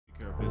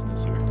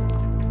business here.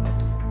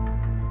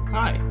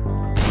 Hi.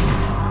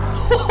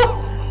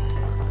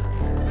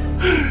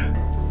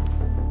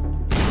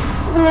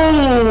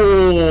 Oh!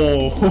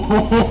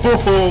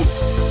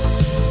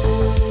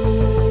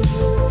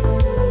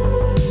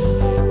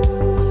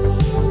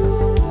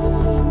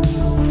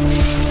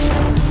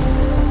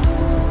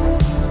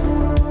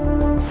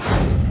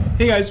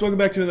 Hey guys, welcome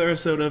back to another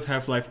episode of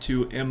Half-Life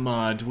 2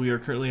 MMod. We are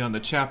currently on the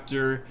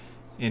chapter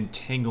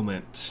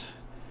Entanglement.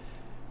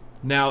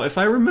 Now, if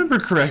I remember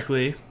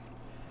correctly,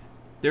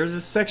 there's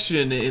a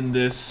section in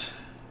this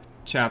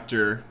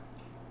chapter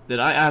that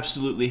I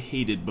absolutely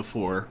hated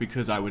before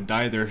because I would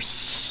die there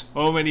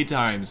so many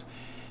times.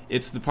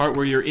 It's the part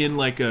where you're in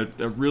like a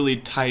really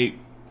tight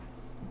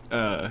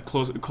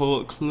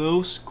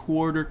close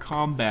quarter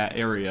combat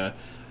area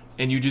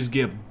and you just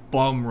get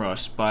bum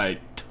rushed by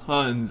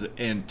tons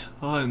and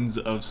tons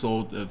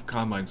of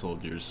Combine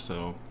soldiers.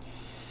 So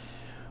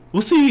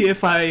we'll see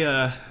if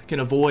I can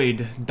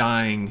avoid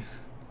dying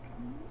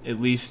at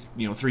least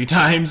 3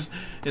 times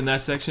in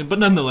that section, but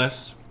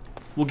nonetheless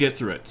we'll get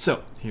through it.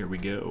 So here we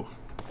go.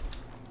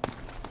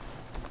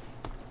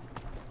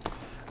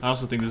 I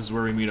also think this is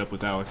where we meet up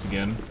with Alyx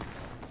again.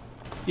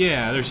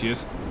 Yeah, there she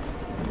is.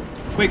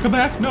 Wait, come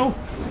back! No!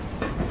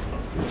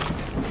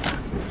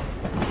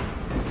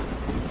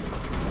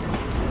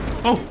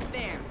 Oh!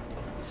 There.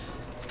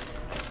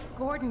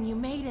 Gordon, you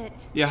made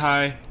it. Yeah,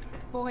 hi.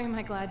 Boy, am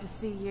I glad to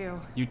see you.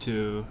 You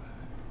too.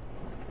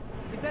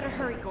 We better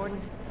hurry,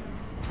 Gordon.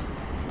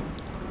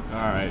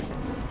 Alright.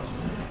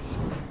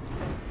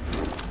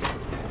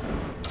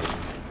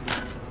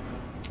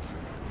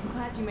 I'm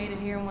glad you made it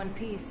here in one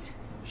piece.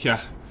 Yeah.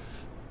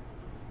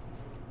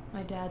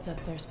 My dad's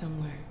up there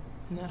somewhere,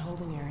 in that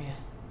holding area.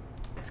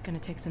 It's gonna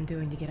take some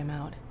doing to get him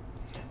out.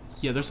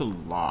 Yeah, there's a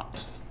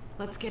lot.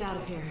 Let's get out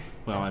of here.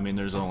 Well, I mean,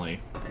 there's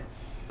only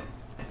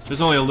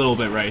a little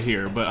bit right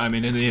here, but I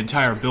mean, in the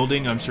entire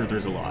building, I'm sure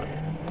there's a lot.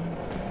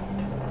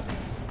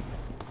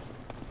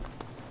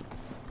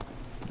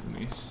 Let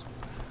me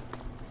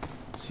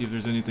see if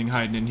there's anything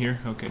hiding in here.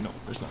 Okay, no,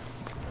 there's not.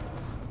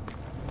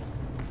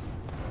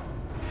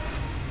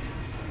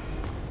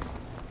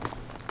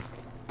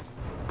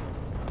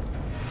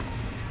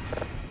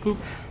 Boop.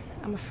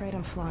 I'm afraid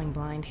I'm flying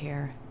blind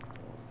here.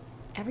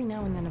 Every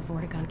now and then a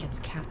Vortigaunt gets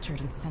captured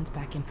and sends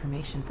back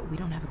information, but we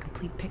don't have a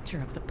complete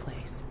picture of the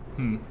place.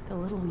 The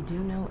little we do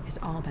know is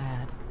all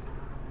bad.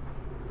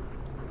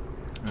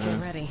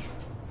 Get ready.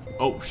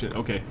 Oh, shit,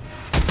 okay.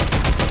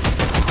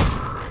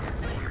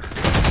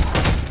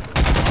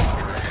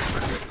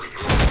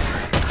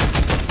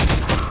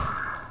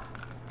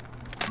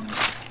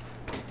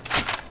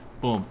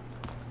 Boom.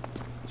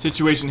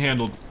 Situation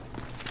handled.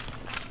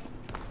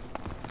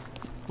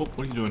 Oh,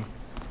 what are you doing?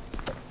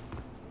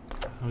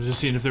 I was just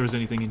seeing if there was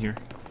anything in here.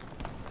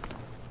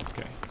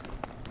 Okay.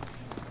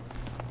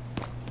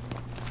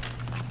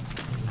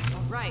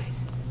 All right.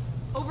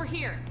 Over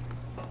here.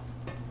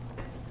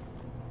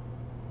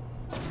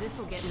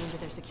 This'll get me into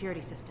their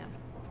security system.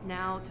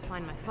 Now to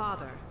find my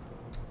father.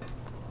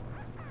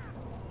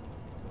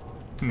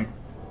 Oh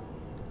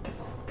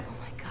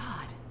my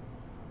god.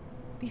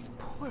 These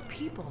poor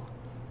people.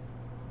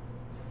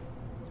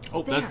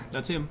 Oh, There.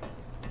 that's him.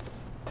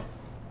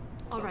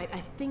 All right, I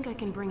think I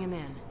can bring him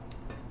in.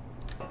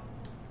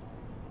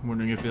 I'm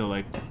wondering if he'll,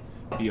 like,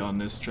 be on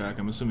this track.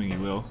 I'm assuming he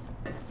will.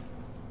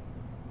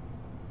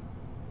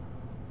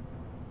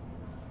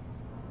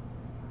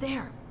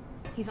 There.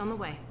 He's on the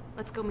way.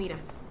 Let's go meet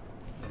him.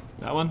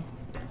 That one?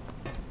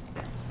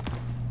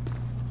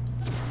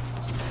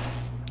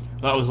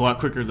 That was a lot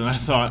quicker than I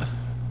thought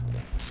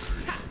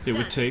it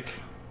would take.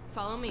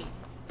 Follow me.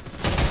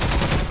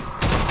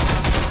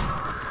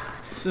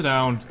 Sit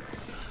down.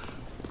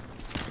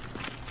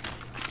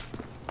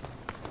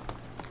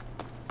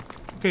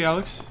 Okay,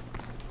 Alyx.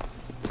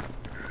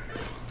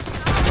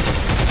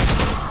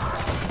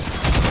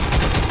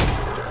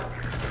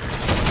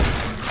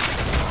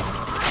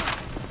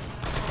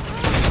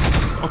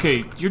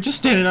 Okay, you're just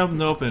standing out in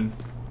the open.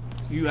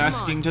 You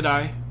asking to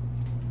die?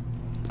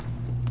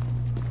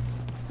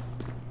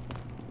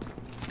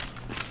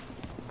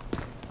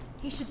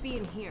 He should be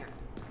in here.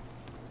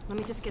 Let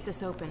me just get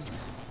this open.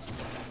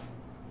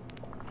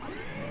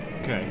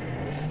 Okay.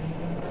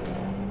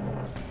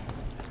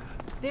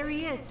 There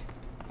he is.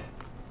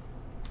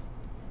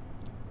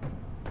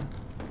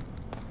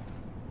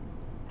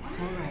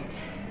 All right.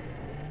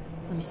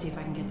 Let me see if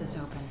I can get this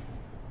open.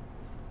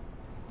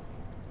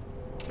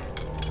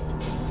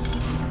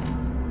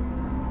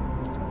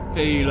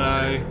 Hey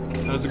Eli,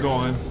 how's it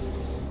going?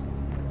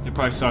 It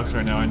probably sucks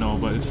right now, I know,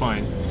 but it's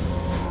fine.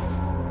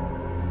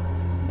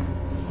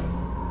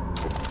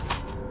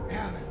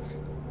 Alyx,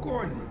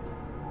 Gordon,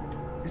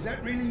 is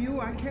that really you?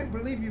 I can't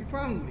believe you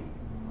found me.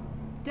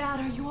 Dad,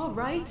 are you all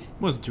right?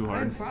 Wasn't too hard.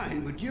 I'm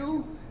fine, but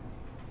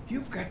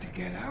you've got to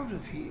get out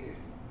of here.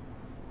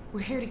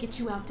 We're here to get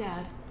you out,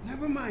 Dad.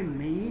 Never mind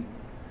me.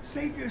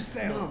 Save No,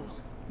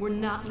 yourselves. we're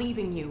not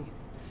leaving you.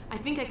 I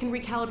think I can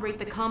recalibrate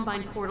the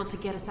Combine portal to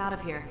get us out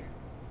of here.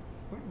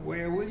 But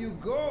where will you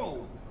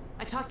go?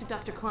 I talked to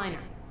Dr. Kleiner.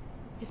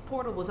 His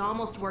portal was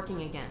almost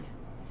working again.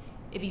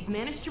 If he's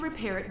managed to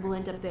repair it, we'll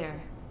end up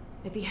there.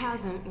 If he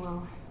hasn't,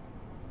 well,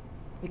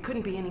 we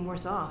couldn't be any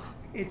worse off.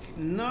 It's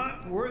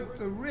not worth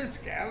the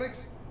risk,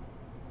 Alyx.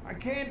 I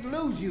can't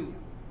lose you.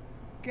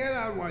 Get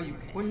out while you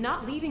can. We're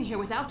not leaving here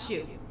without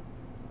you.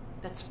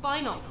 That's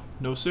final.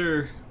 No,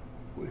 sir.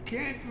 We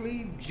can't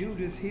leave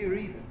Judith here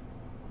either.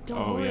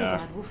 Don't worry,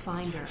 Dad. We'll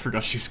find her.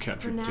 Forgot she was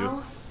captured For too.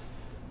 now,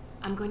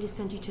 I'm going to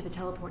send you to the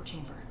teleport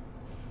chamber.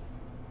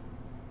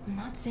 I'm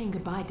not saying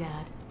goodbye,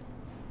 Dad.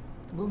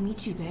 We'll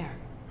meet you there.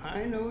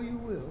 I know you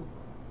will.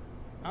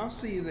 I'll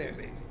see you there,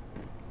 baby.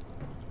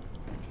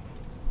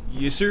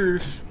 Yes,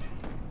 sir.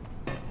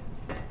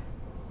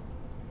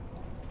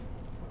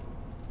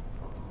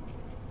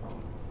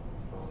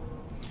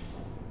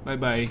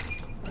 Bye-bye.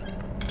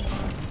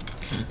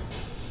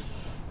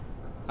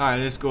 Alright,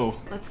 let's go.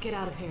 Let's get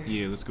out of here.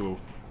 Yeah, let's go.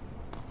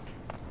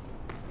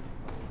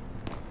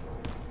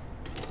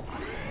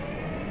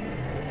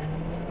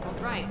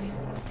 Right.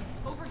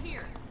 Over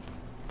here.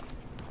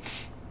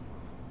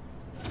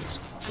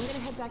 I'm gonna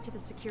head back to the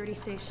security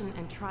station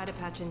and try to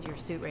patch into your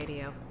suit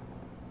radio.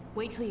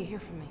 Wait till you hear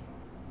from me.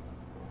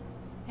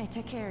 Hey,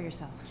 take care of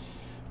yourself.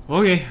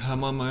 Okay,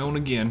 I'm on my own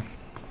again.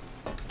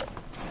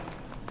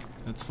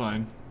 That's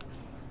fine.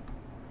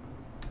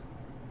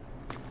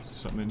 Is there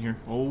something in here?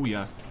 Oh,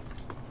 yeah.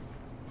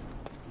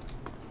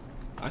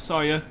 I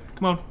saw ya.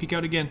 Come on, peek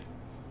out again.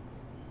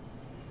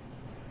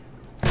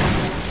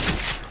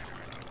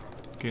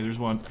 Okay, there's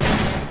one.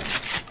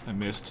 I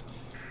missed.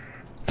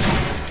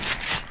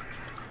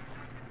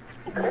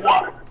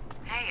 What?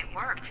 Hey, it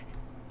worked.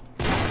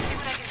 See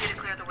what I can do to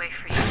clear the way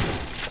for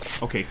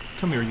you. Okay,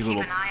 come here, you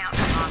little... Keep an eye out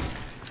for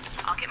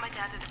Mossman. I'll get my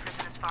dad through the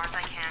prison as far as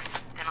I can,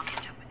 then I'll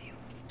catch up with you.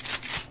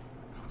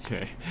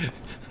 Okay,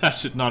 that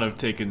should not have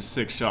taken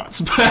 6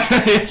 shots, but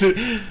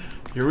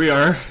here we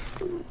are.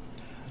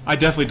 I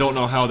definitely don't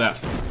know how that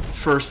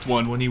first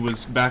one, when he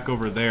was back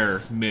over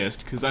there,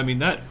 missed, because, I mean,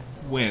 that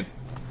went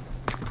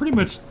pretty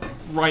much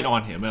right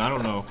on him, and I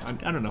don't know.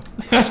 I don't know.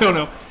 I don't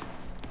know.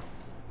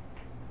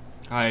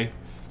 Hi.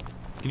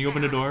 Can you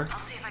open the door? I'll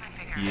see if I can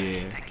figure out how to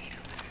get that gate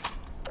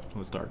open. Oh,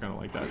 it's dark. I don't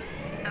like that.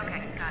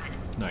 Okay, got it.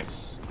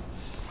 Nice.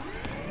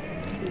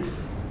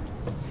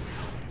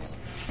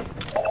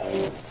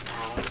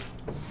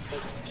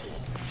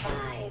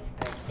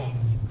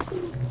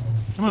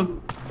 Come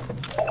on.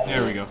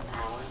 There we go.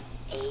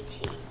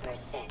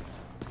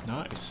 80%.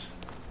 Nice.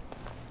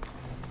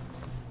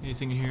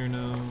 Anything in here?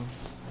 No.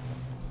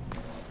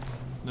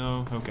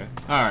 No? Okay.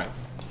 Alright.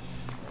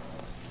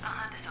 I'll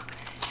have this open in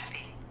a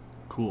jiffy.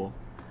 Cool.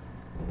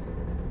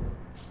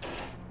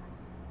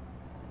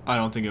 I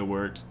don't think it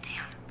worked.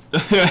 Damn.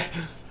 Okay,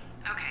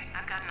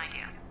 I've got an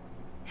idea.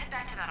 Head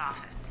back to that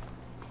office.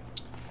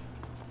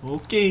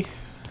 Okay.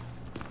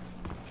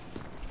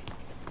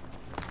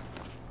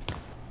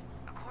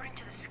 According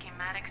to the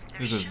schematics, there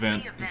There's a should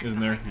vent, be a vent isn't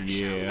there? behind those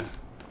Yeah. shelves.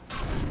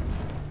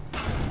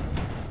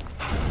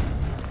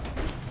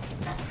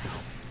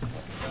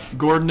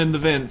 Gordon in the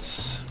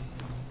vents.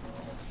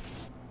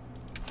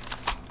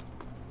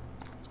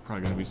 There's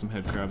probably gonna be some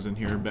head crabs in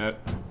here, I bet.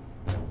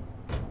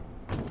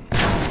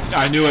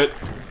 I knew it.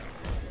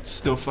 It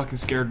still fucking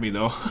scared me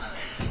though.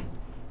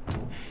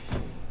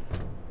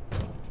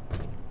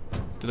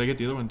 Did I get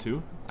the other one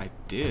too? I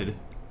did.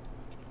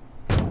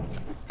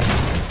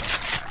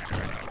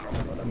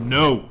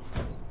 No.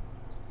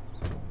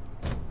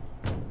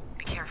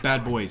 Be careful.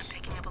 Bad boys.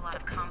 I'm picking up a lot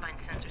of combine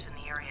sensors in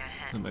the area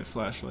ahead. Let my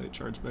flashlight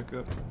charge back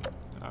up.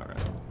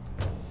 Alright.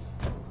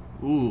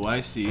 Ooh,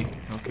 I see.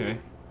 Okay.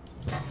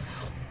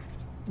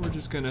 We're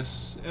just gonna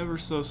ever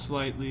so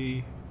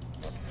slightly...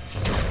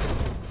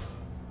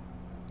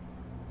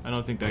 I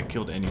don't think that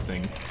killed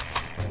anything.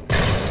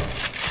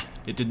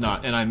 It did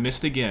not, and I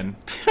missed again.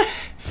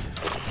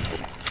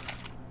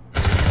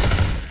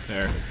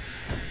 There.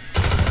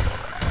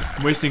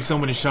 I'm wasting so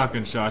many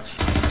shotgun shots.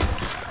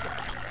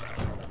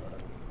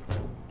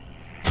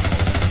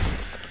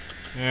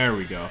 There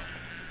we go.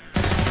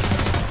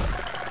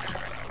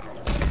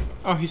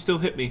 Oh, he still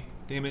hit me.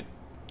 Damn it.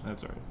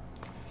 That's alright.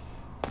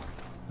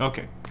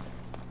 Okay.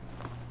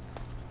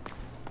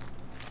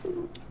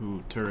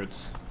 Ooh,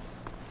 turrets.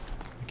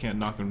 I can't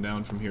knock them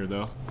down from here,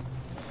 though.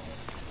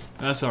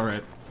 That's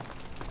alright.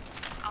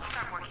 I'll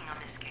start working on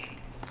this gate.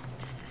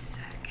 Just a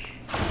sec.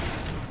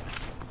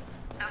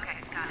 Okay,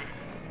 got it.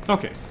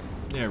 Okay.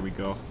 There we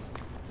go.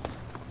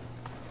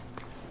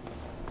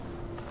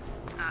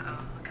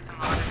 Uh-oh, look at the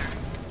monitor.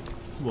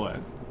 What?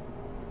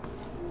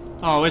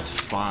 Oh, it's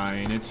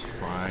fine. It's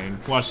fine.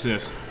 Watch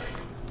this.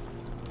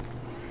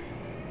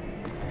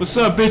 What's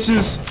up,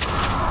 bitches?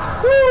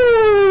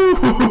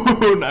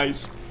 Woo!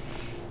 Nice.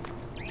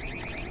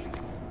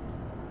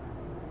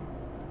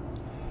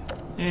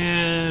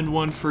 And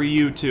one for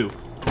you, too.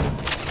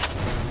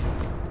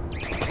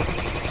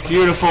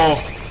 Beautiful.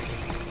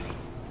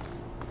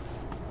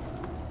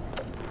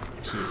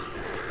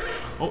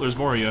 Oh, there's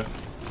more of you.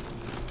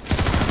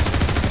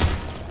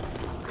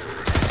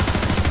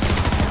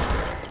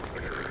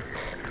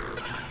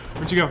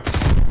 Where'd you go?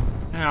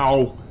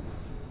 Ow.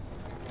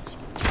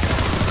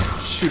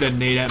 shoot a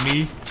nade at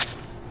me.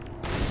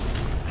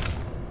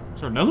 Is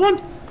there another one?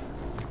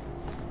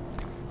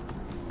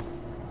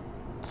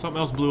 Something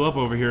else blew up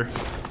over here.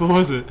 What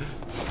was it?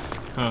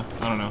 Huh,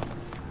 I don't know.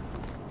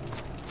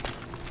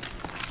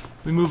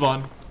 We move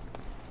on.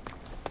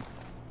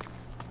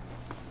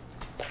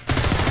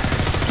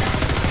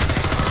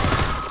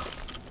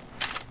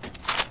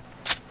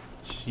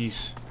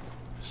 Jeez.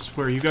 I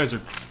swear you guys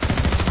are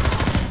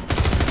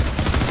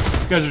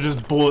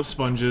just bullet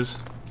sponges.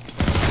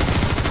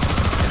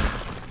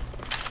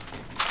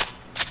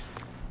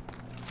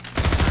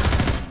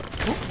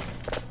 Oh.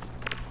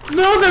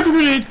 No, grab a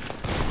grenade!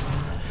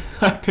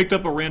 I picked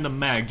up a random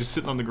mag just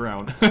sitting on the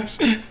ground.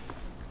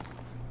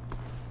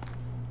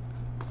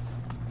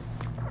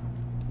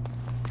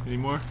 Any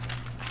more?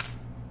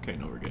 Okay,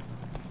 no, we're good.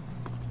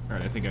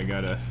 Alright, I think I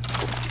gotta...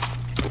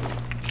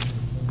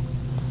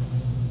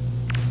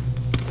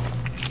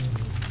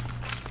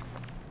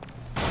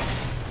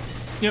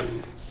 Yep.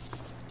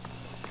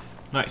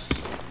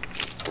 Nice.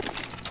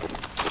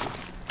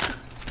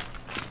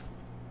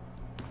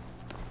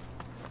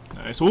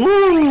 Nice.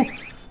 Ooh!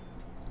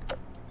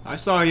 I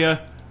saw ya.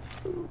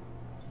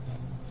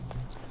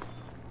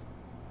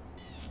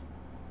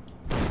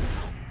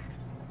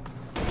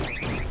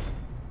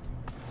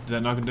 Did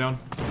that knock him down?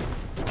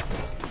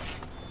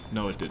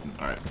 No, it didn't.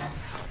 Alright.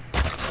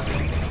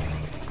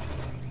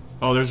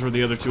 Oh, there's where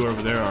the other two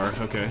over there are.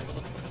 Okay.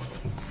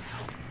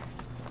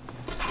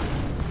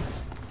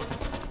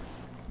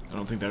 I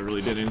don't think that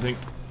really did anything.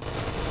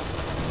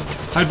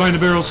 Hide behind the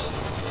barrels.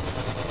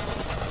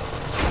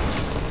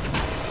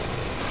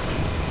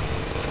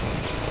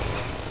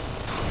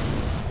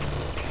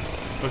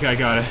 Okay, I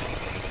got it.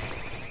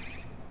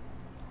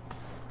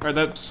 Alright,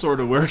 that sort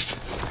of worked.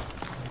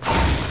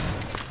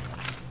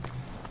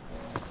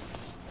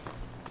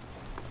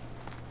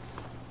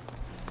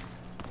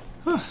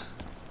 You're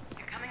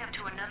coming up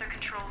to another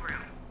control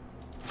room.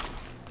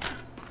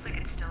 Looks like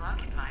it's still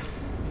occupied.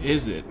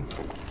 Is it?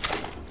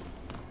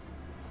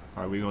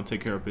 Alright, we gonna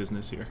take care of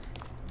business here.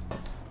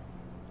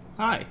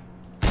 Hi.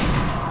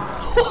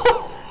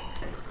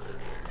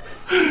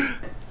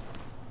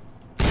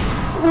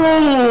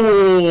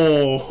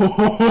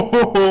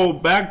 Oh!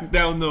 Back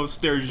down those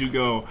stairs you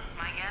go.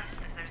 My guess is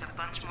there's a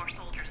bunch more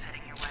soldiers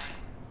heading your way.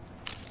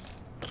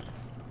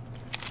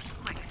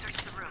 Quick, search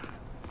the room.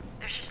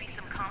 There should be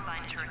some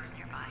combine turrets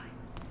nearby.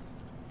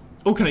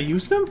 Oh, can I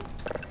use them?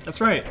 That's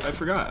right, I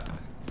forgot.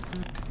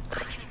 I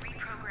can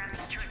reprogram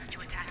these turrets to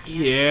attack the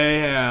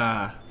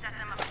Yeah. Set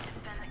them up to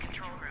defend the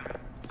control room.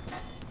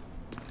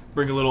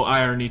 Bring a little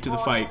irony to the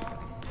fight.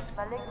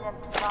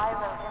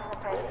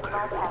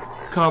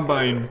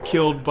 Combine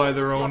killed by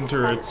their own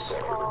turrets. I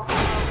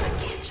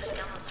can't shut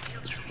down those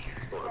fields from here.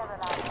 I'm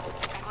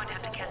going to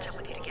have to catch up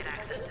with you to get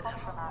access to them.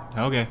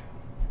 Okay.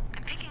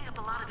 I'm picking up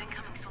a lot of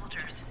incoming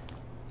soldiers.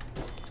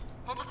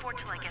 Hold the fort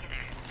till I get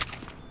there.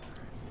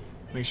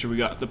 Make sure we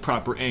got the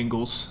proper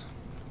angles.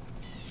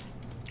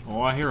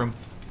 Oh, I hear him.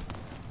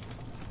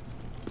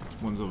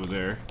 One's over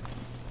there.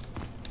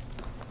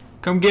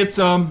 Come get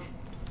some.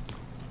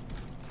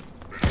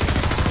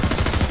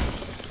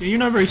 Yeah, you're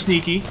not very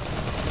sneaky.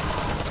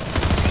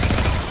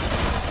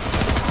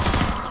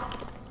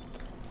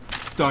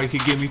 Thought you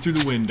could get me through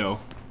the window.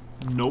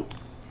 Nope.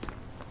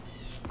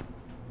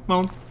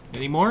 Come on.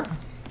 Any more?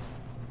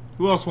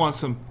 Who else wants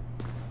some?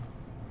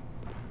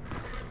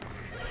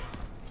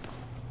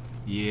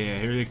 Yeah,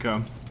 here they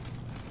come.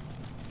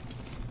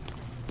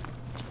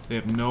 They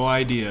have no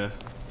idea.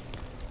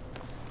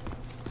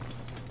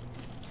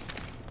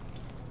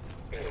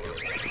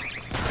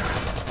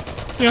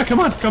 Yeah, come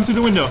on, come through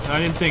the window. I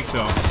didn't think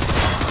so.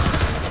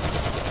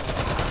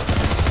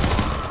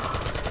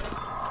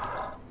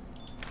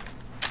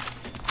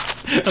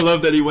 I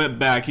love that he went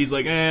back. He's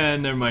like, eh,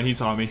 never mind, he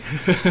saw me.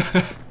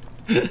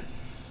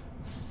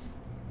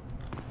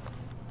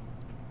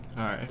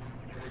 Alright.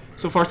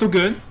 So far, so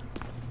good.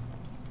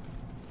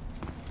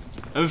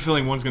 I have a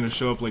feeling one's gonna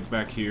show up, like,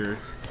 back here.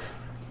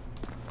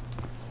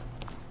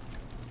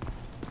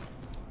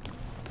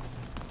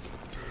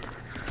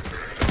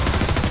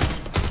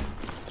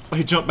 Oh,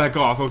 he jumped back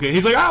off. Okay,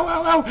 he's like, ow,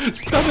 ow, ow!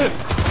 Stop it!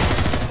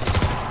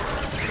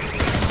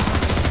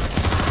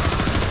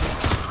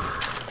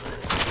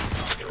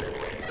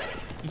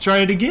 You try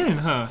it again,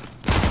 huh?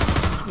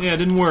 Yeah, it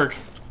didn't work.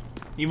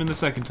 Even the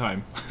second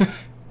time.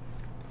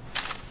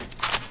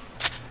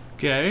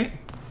 Okay.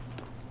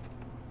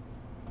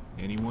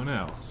 Anyone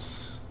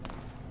else?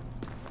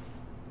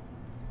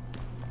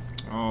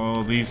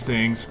 Oh, these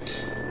things.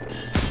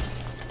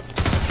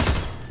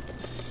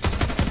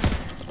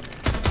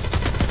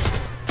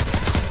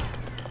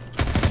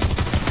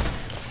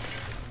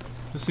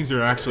 Those things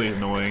are actually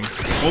annoying.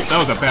 Oh, that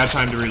was a bad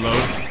time to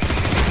reload.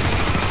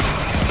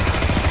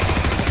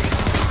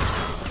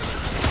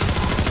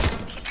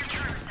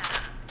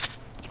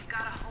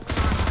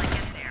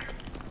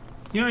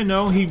 Yeah, I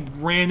know. He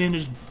ran in and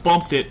just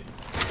bumped it.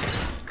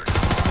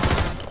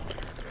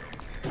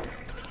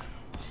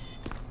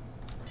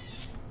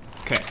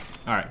 Okay.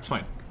 Alright, it's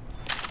fine.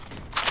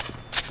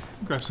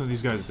 Grab some of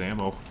these guys'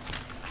 ammo.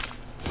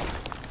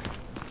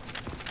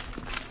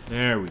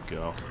 There we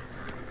go.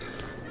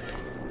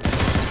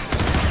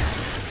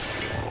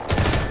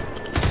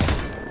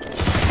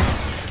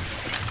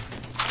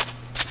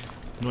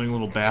 Annoying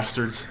little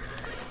bastards.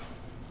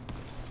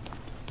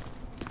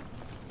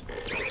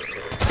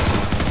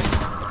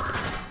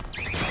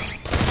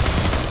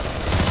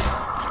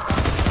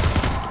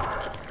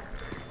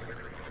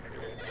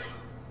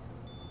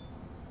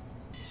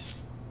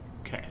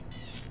 Okay.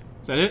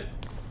 Is that it?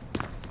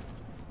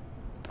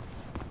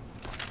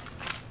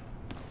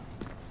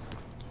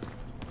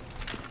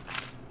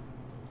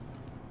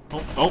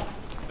 Oh, oh,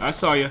 I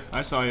saw you.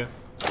 I saw you.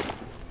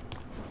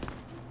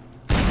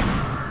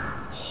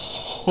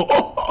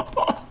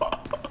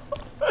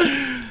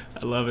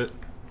 I love it.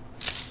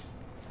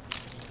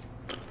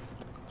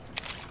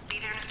 Be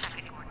there in a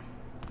second, Gordon.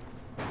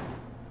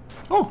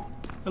 Oh,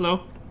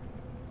 hello.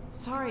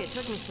 Sorry it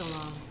took me so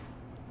long.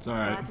 It's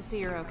alright. Glad to see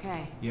you're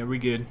okay. Yeah, we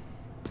good.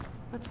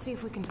 Let's see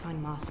if we can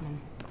find Mossman.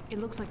 It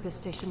looks like this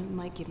station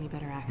might give me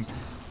better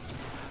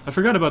access. I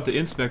forgot about the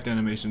inspect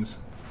animations.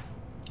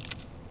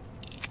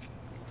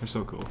 They're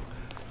so cool.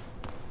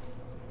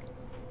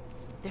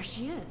 There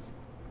she is.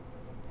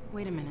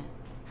 Wait a minute.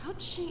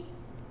 How'd she...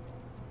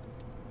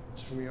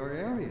 It's from your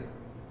area.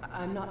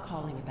 I'm not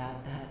calling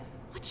about that.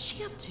 What's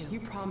she up to? You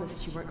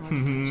promised you weren't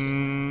going to touch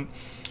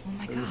it. Oh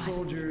my The god.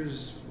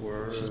 soldiers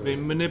were... She's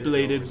been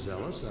manipulated.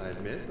 Zealous, I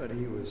admit, but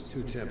he was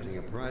too tempting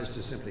a prize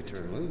to simply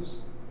turn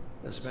loose.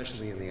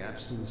 Especially in the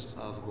absence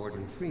of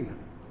Gordon Freeman.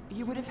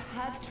 You would have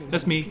had Freeman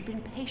That's me. if you'd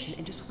been patient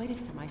and just waited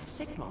for my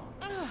signal.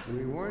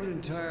 We weren't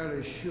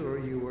entirely sure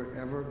you were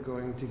ever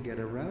going to get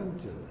around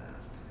to that.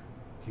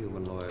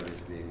 Human loyalties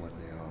being what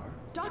they are.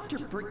 Dr.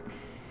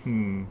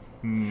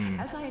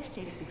 As I have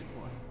stated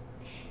before,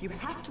 you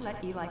have to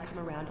let Eli come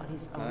around on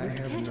his own. I You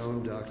have can't-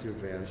 known Dr.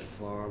 Vance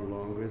far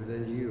longer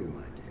than you,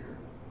 my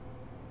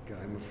dear.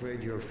 I'm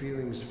afraid your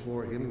feelings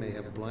for him may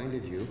have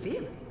blinded you.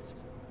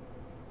 Feelings?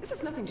 This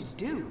has nothing to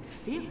do with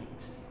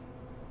feelings.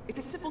 It's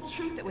a simple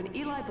truth that when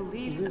Eli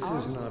believes This our...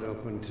 is not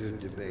open to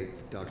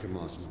debate, Dr.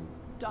 Mossman.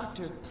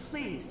 Doctor,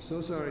 please.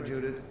 So sorry,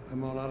 Judith.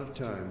 I'm all out of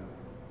time.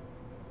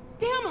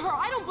 Damn her!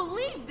 I don't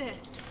believe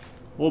this!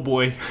 Oh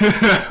boy.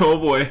 Oh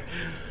boy.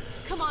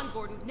 Come on,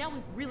 Gordon. Now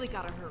we've really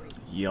got to hurry.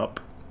 Yup.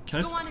 Can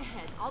I Go on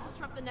ahead. I'll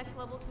disrupt the next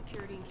level of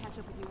security and catch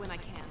up with you when I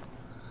can.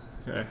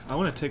 Okay. I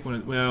want to take one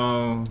of...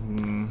 Well...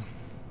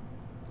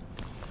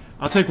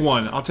 I'll take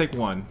one. I'll take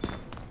one.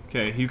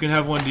 Okay, you can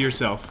have one to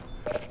yourself.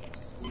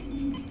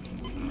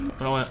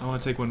 But I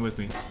want to take one with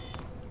me.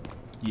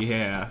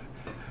 Yeah.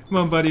 Come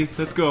on, buddy.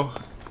 Let's go.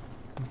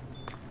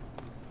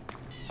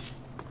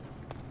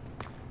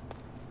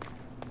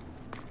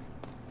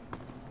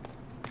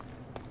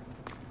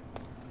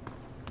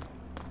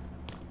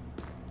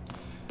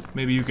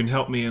 Maybe you can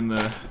help me in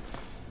the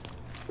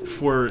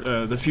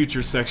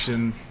future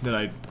section that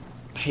I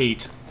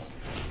hate.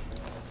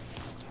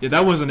 Yeah,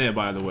 that wasn't it,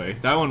 by the way.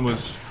 That one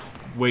was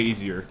way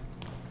easier.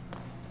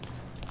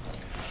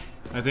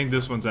 I think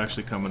this one's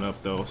actually coming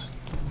up, though.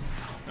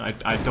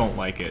 I don't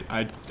like it.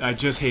 I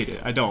just hate it.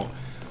 I don't.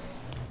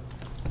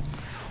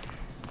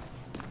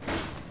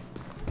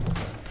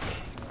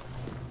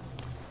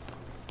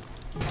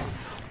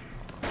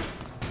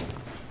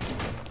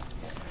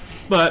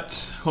 But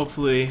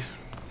hopefully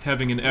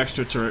having an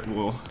extra turret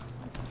will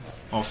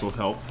also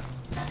help.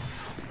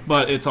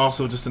 But it's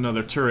also just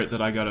another turret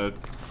that I gotta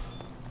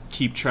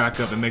keep track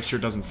of and make sure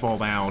it doesn't fall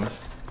down.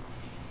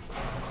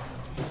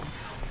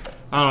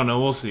 I don't know,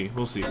 we'll see,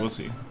 we'll see, we'll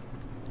see.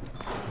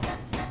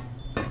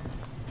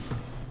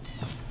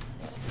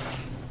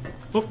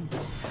 Oh.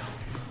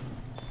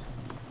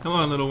 Come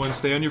on, little one,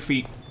 stay on your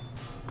feet.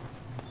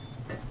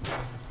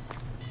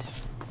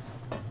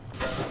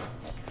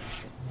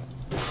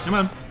 Come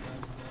on.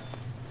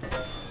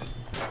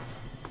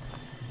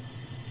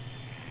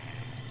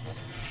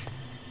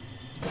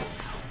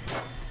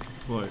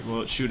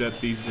 Will it shoot at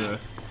these,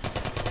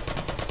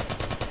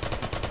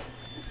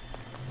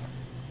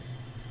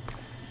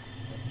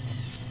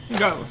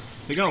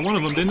 They got one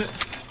of them, didn't it?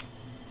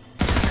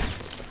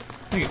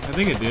 I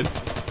think it did.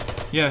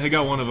 Yeah, he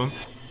got one of them.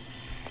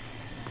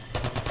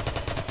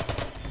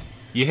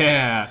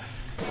 Yeah!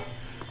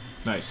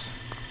 Nice.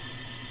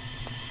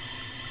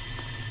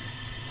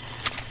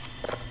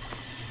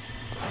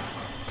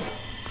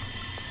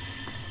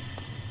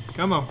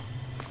 Come on.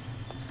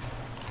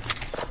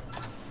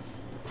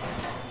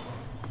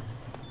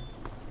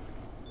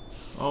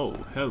 Oh,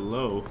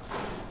 hello.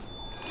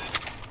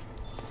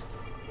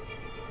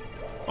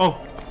 Oh!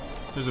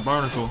 There's a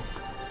barnacle.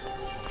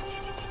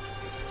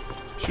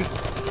 Shoot.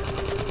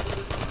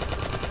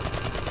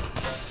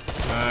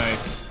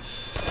 Nice.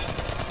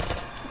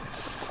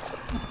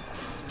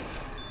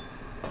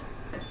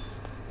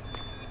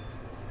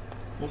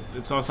 Oh,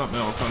 it saw something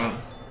else. I don't...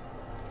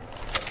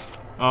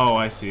 Oh,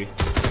 I see.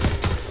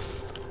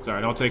 It's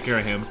alright, I'll take care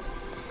of him.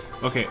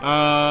 Okay,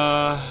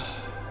 I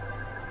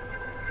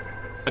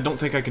don't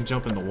think I can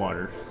jump in the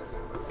water.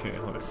 Okay,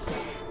 hold on.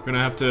 We're gonna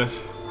have to...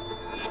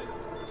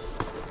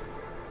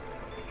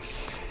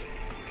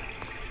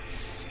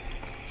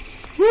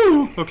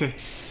 Woo! Okay.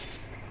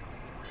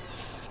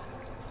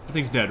 That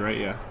thing's dead, right?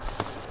 Yeah.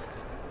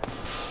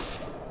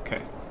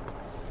 Okay.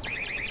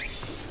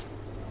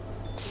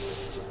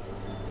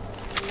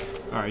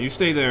 Alright, you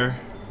stay there.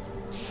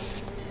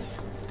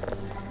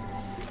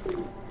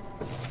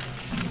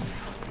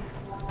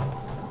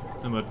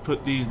 I'm gonna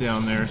put these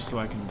down there so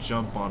I can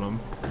jump on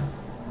them.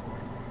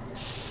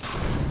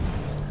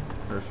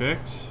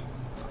 Perfect.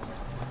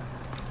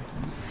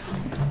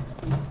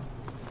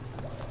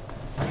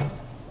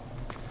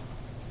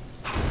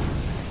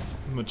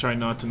 I'm gonna try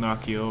not to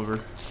knock you over.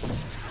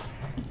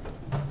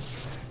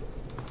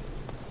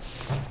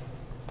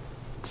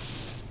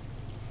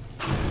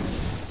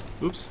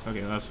 Oops. Okay,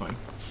 that's fine.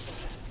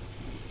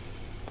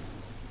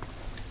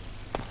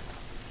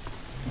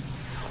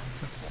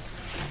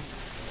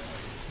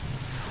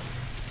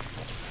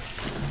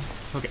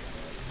 Okay.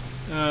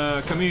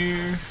 Come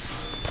here.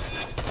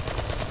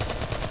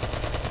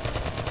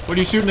 What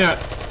are you shooting at?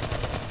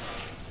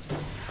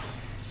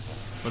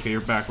 Okay,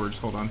 you're backwards.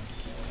 Hold on.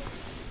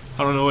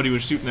 I don't know what he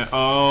was shooting at.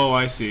 Oh,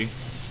 I see.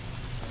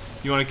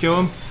 You want to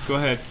kill him? Go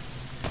ahead.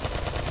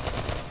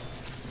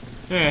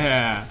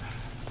 Yeah.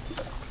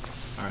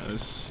 Alright,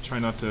 let's try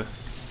not to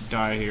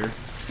die here.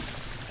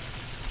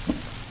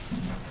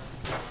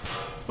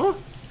 Oh!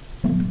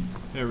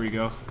 There we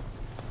go.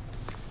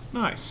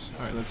 Nice.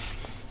 Alright, let's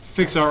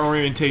fix our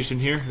orientation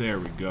here. There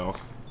we go.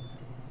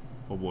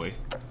 Oh boy.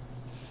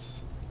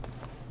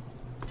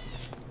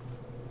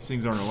 These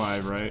things aren't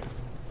alive, right?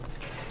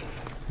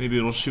 Maybe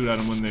it'll shoot at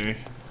them when they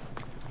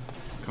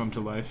come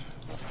to life.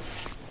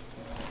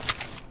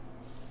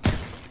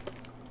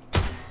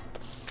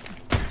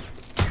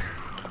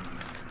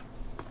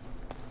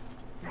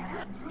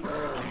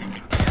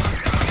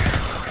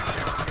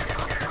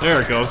 There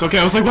it goes. Okay,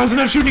 I was like, why isn't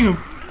that shooting him?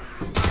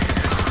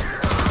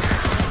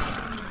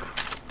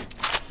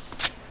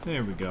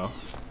 There we go.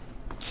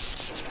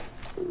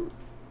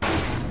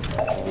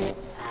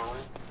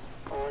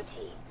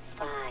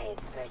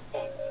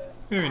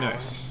 Very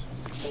nice.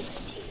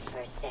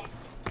 60%.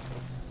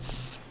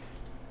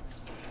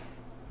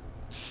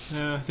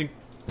 I think,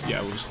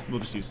 yeah, we'll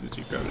just use the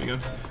cheap gravity gun.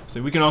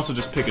 So we can also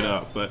just pick it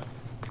up, but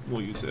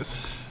we'll use this.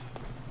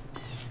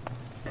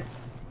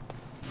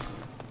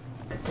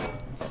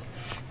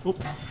 Oh,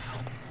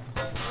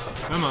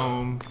 come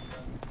on.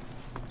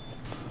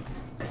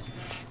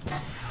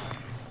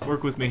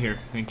 Work with me here,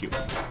 thank you.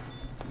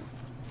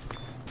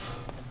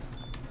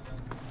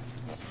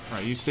 All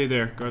right, you stay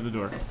there. Guard the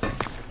door.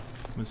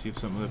 Let's see if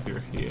someone's up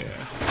here. Yeah.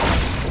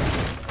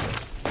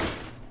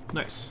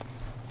 Nice.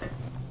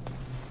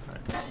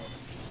 Alright.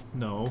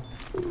 No.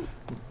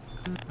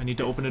 I need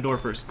to open the door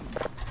first.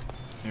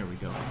 There we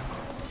go.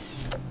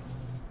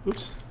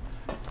 Oops.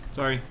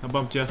 Sorry, I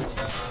bumped you.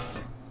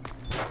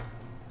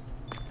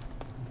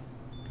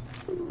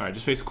 Alright,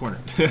 just face the corner.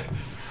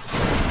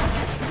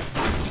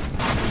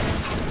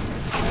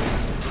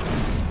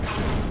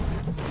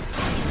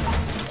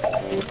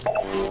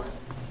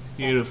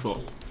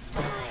 Beautiful.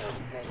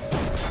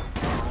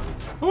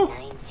 Oh.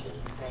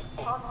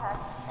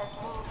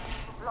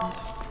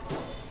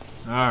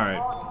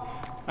 Alright.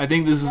 I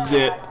think this is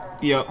it.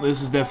 Yep,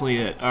 this is definitely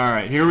it.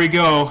 Alright, here we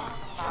go.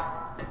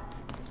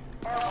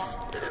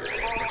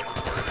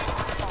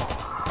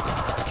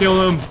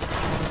 Kill him.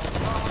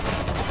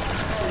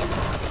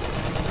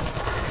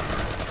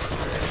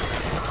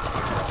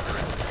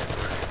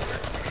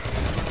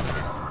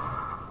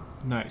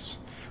 Nice.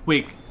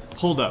 Wait,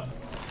 hold up.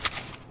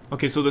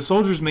 Okay, so the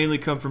soldiers mainly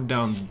come from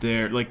down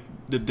there, like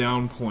the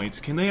down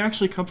points. Can they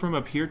actually come from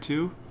up here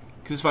too?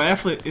 Because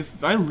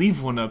if I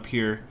leave one up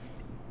here,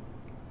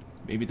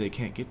 maybe they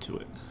can't get to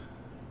it.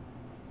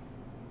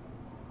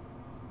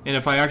 And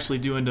if I actually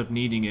do end up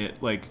needing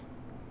it, like,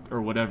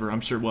 or whatever, I'm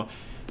sure, well,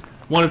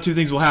 one of two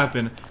things will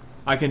happen.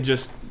 I can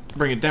just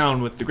bring it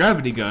down with the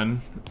gravity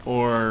gun,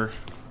 or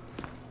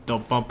they'll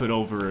bump it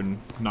over and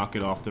knock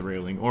it off the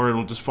railing, or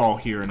it'll just fall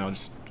here and I'll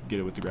just get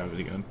it with the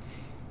gravity gun.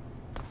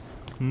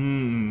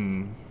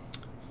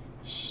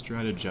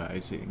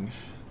 Strategizing.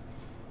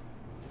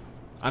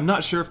 I'm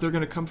not sure if they're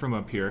gonna come from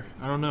up here.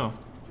 I don't know.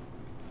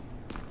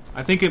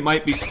 I think it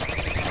might be...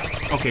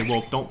 Okay,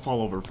 well, don't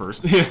fall over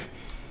first.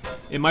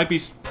 It might be...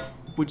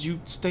 Would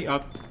you stay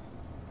up?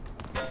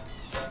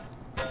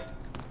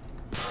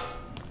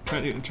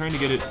 I'm trying to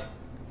get it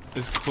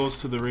as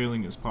close to the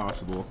railing as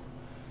possible.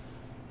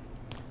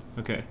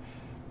 Okay.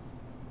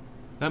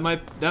 That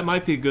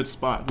might be a good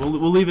spot. We'll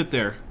leave it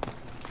there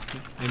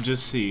and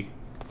just see.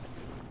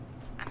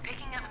 I'm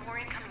picking up more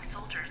incoming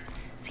soldiers.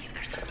 See if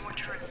there's some more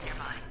turrets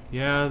nearby.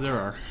 Yeah, there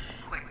are.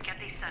 Quick, get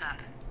these set up.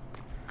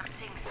 I'm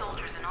seeing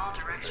soldiers in all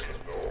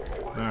directions.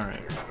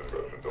 Alright.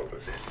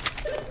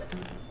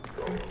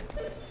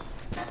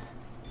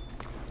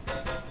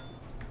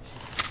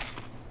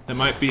 That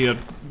might be a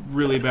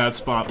really bad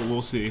spot, but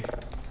we'll see.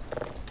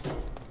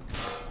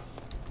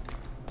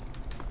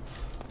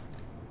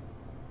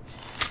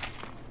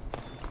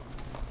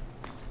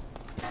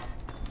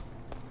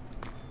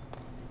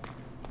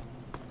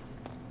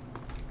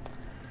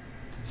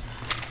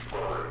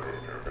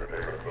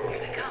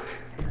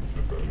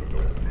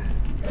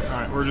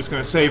 Alright, we're just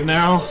gonna save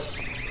now.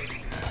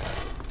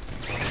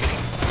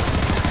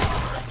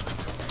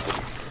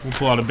 We'll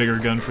pull out a bigger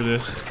gun for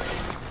this.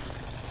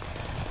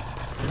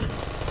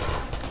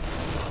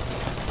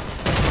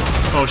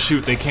 Oh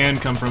shoot, they can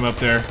come from up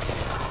there.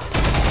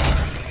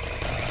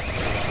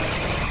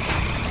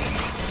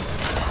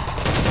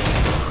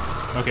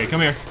 Okay,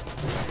 come here.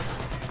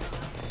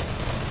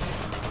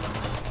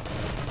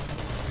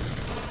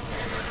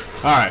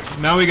 Alright,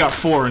 now we got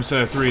 4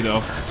 instead of 3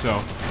 though, so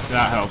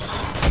that helps.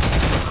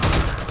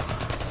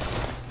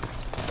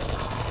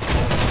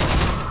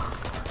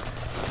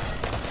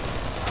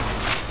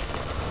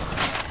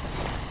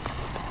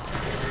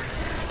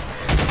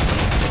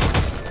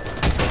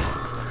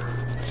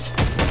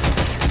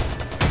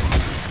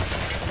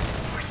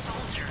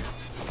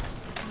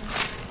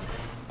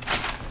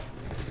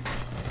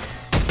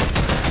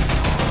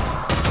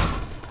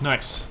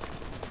 Nice.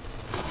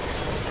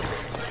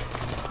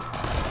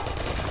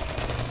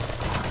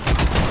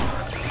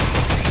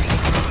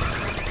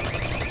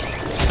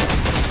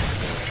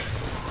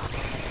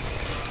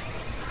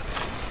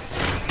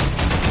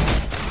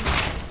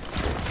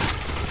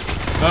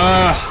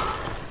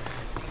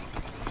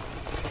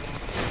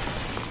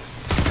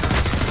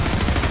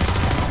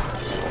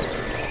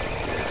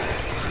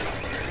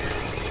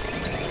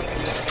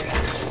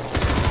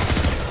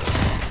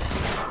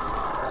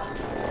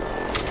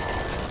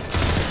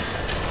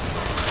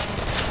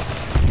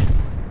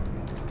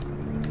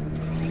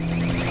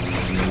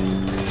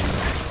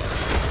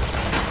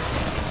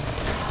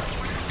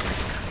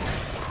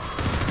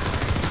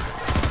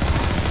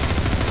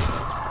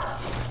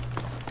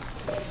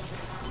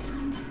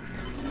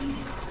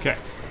 Okay,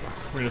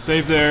 we're gonna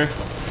save there.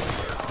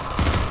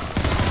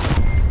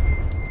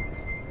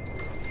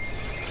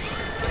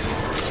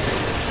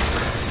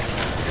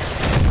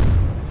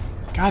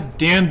 God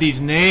damn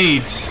these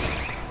nades!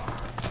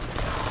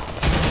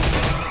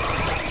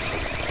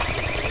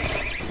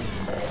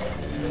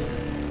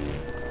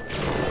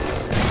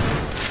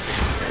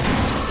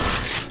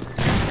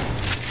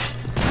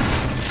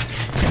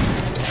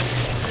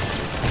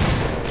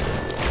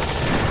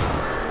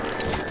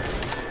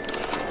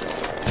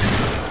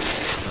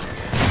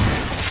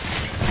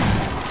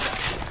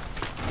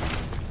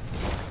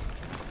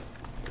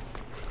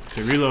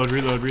 Okay, reload,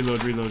 reload,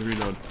 reload, reload,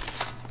 reload.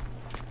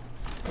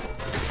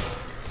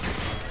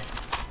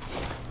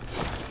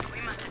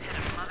 We must have hit a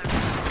mother.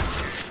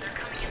 They're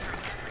coming in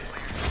from everywhere.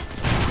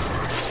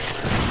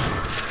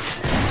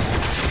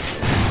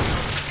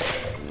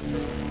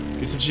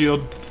 Get some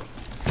shield.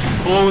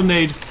 Pull a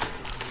nade.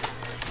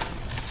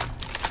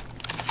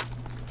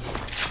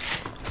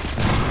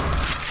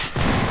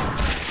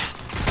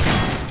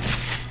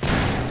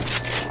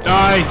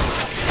 Die!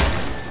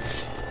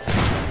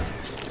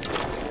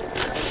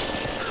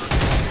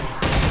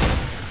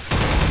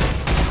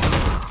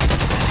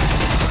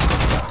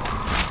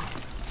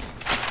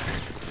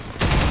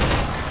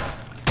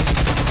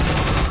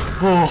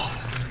 Oh,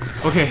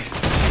 okay.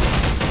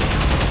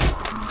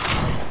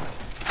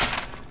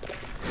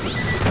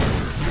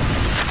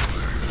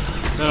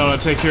 That'll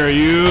take care of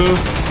you.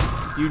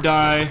 You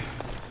die.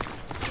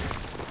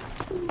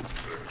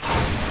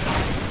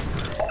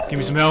 Give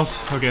me some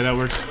health. Okay, that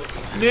works.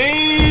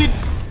 Need.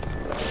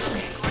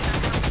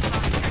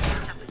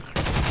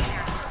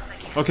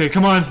 Okay,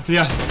 come on.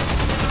 Yeah,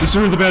 the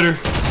sooner the better.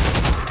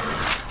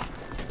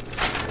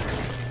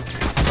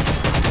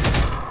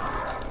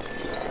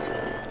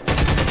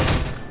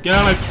 Get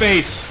out of my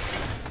face!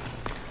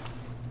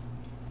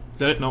 Is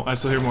that it? No, I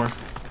still hear more.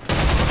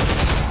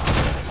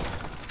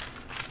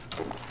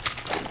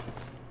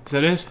 Is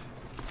that it?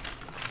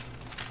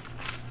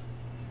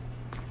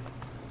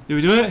 Did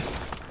we do it?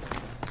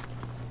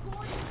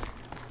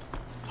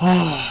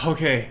 Oh,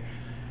 okay.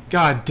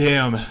 God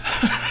damn.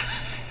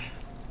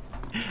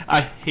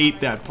 I hate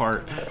that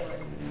part.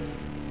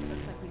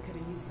 Looks like we could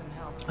have used some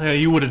help. Yeah,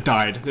 you would have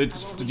died.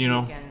 It's, you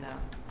know.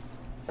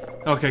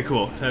 Okay,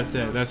 cool.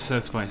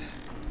 That's fine.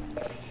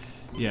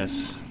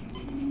 Yes.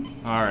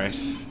 Alright.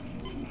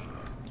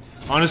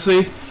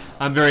 Honestly,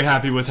 I'm very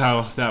happy with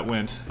how that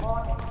went.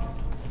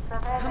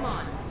 Come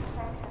on.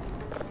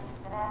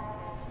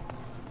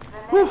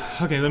 Whew.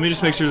 Okay, let me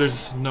just make sure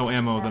there's no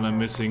ammo that I'm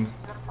missing.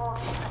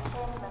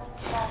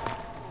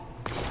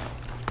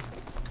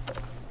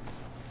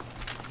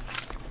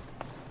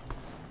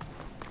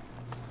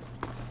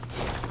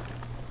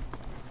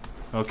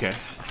 Okay.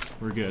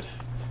 We're good.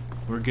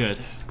 We're good.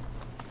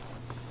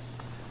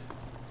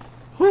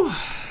 Whew.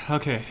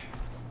 Okay.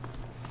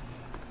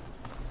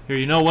 Here,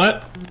 you know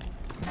what?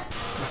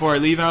 Before I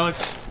leave,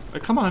 Alyx,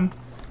 come on.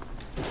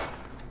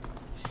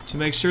 To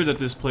make sure that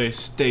this place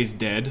stays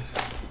dead,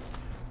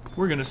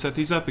 we're gonna set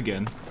these up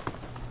again.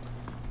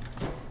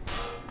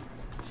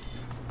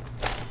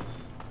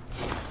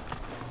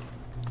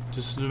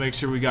 Just to make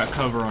sure we got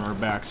cover on our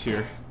backs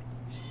here.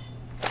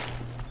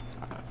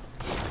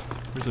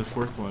 Where's the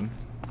 4th one?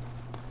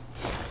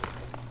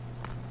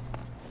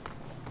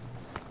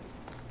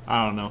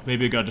 I don't know.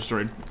 Maybe it got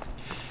destroyed.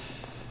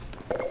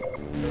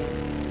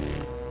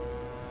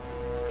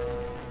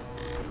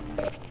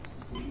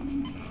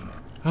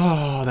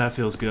 Oh, that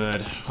feels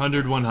good.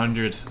 100,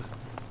 100.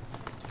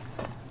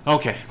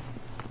 Okay.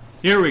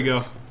 Here we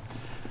go.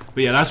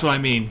 But yeah, that's what I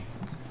mean.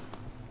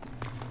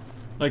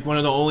 Like, one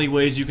of the only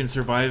ways you can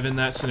survive in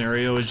that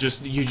scenario is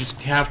you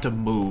just have to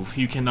move.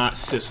 You cannot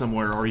sit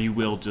somewhere or you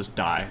will just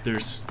die.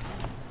 There's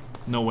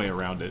no way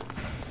around it.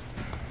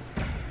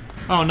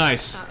 Oh,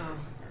 nice. Uh-oh.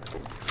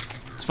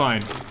 It's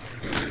fine.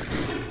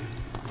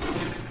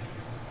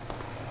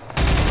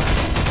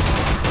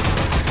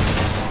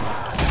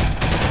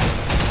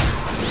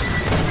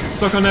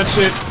 Suck on that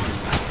shit.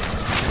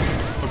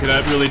 Okay,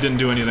 that really didn't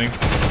do anything.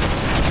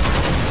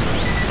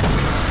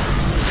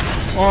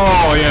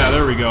 Oh, yeah,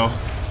 there we go.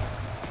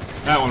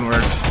 That one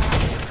works.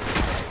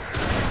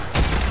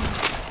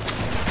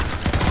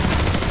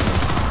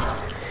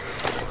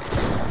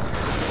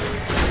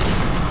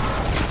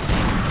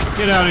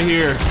 Get out of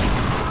here.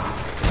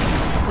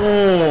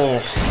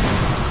 Oh.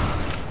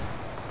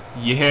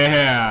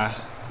 Yeah.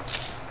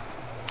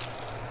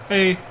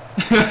 Hey.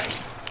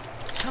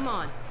 Come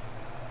on.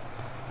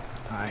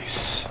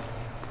 Nice.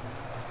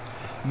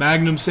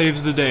 Magnum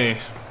saves the day.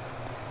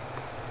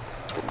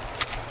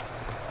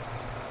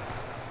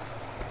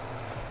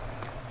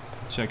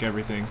 Check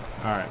everything.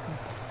 Alright.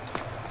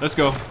 Let's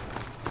go.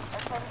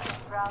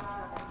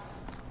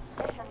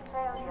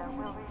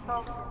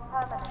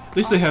 At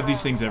least they have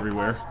these things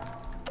everywhere.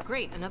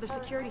 Great, another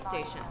security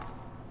station.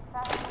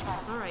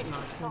 Alright,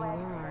 Mossman,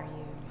 where are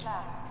you?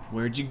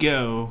 Where'd you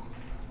go?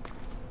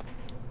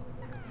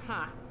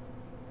 Ha.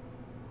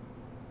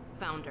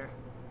 Found her.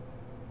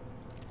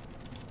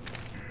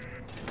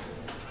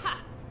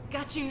 Ha!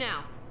 Got you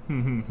now.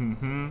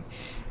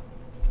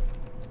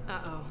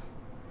 Uh-oh.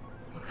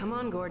 Well, come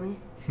on, Gordon.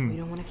 We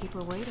don't want to keep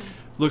her waiting.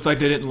 Looks like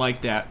they didn't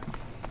like that.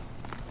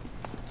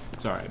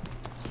 It's alright.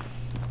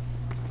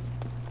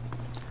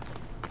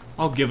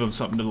 I'll give them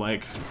something to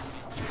like.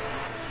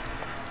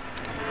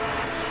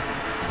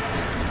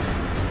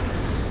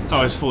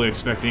 I was fully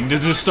expecting to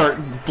just start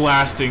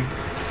blasting.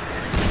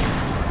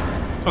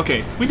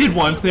 Okay, we did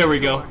one. There we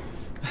go.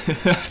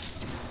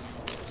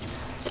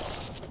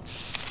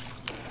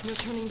 No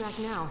turning back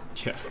now.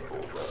 Yeah.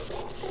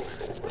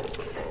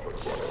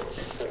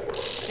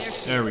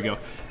 There we go.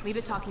 Leave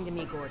it talking to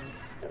me, Gordon.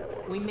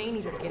 We may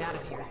need her to get out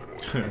of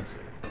here.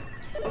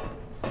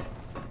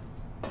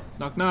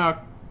 Knock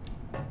knock.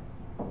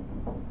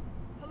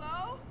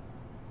 Hello?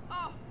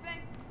 Oh,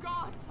 thank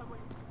God someone...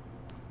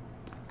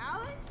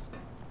 Alyx?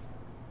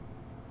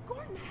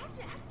 Gordon, how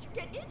did you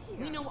get in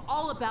here? We know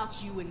all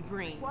about you and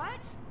Breen.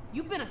 What?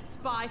 You've been a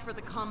spy for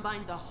the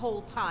Combine the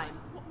whole time.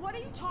 What are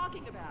you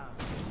talking about?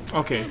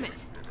 Okay. Damn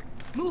it.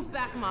 Move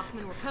back,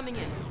 Mossman. We're coming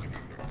in.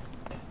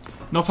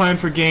 No plan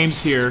for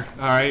games here.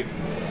 Alright.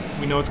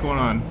 We know what's going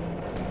on.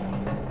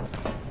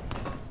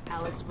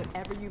 Alyx,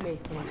 whatever you may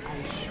think, I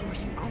assure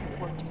you I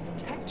have worked to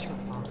protect your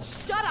father.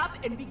 Shut up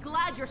and be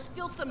glad you're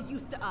still some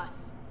use to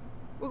us.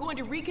 We're going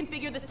to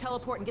reconfigure this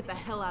teleport and get the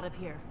hell out of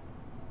here.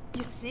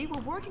 You see,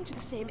 we're working to the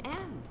same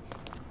end.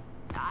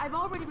 I've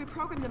already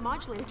reprogrammed the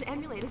modulator to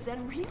emulate a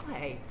Zen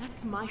relay.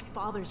 That's my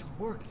father's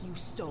work you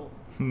stole.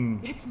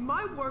 It's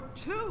my work,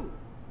 too.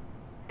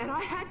 And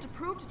I had to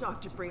prove to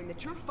Dr. Breen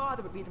that your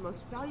father would be the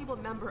most valuable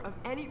member of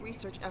any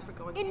research effort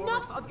going forward.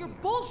 Enough of your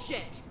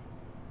bullshit!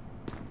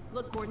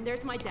 Look, Gordon,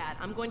 there's my dad.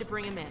 I'm going to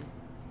bring him in.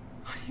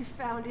 You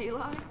found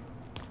Eli?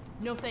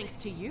 No thanks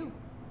to you.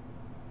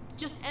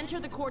 Just enter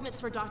the coordinates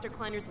for Dr.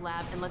 Kleiner's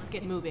lab and let's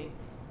get moving.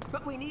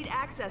 But we need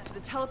access to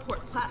the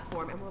teleport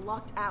platform and we're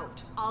locked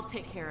out. I'll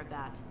take care of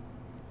that.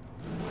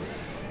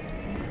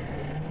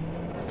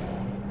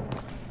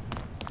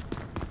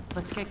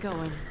 Let's get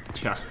going.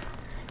 Yeah.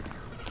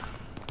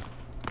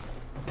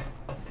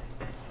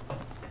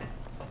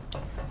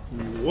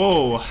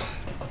 Whoa.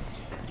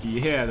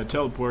 Yeah, the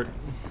teleport.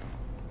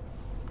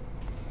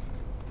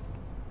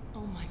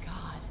 Oh my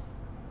God.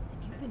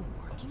 And you've been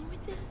working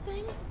with this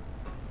thing?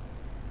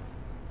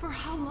 For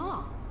how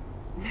long?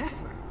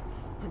 Never.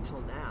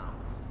 Until now.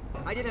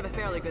 I did have a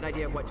fairly good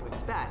idea of what to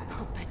expect.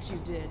 I'll bet you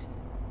did.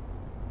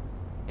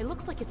 It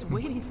looks like it's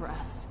waiting for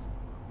us.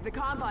 The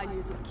Combine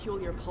uses a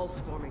peculiar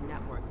pulse-forming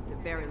network with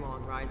a very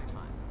long rise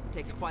time. It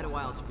takes quite a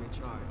while to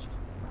recharge.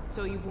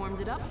 So you've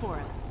warmed it up for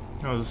us.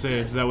 I was gonna say,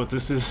 is that what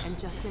this is? And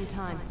just in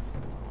time.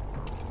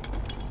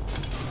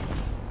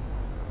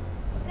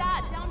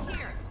 Dad, down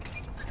here!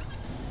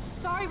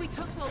 Sorry we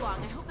took so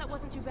long. I hope that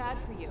wasn't too bad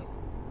for you.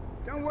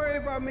 Don't worry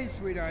about me,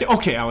 sweetheart.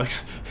 Okay,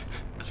 Alyx.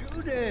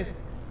 Judith!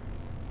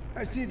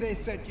 I see they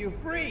set you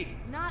free.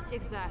 Not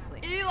exactly.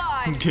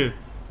 Eli!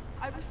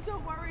 I was so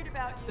worried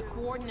about you. The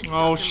coordinates.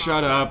 Oh, Dr.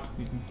 shut Mossman. up.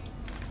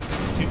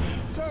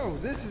 So,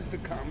 this is the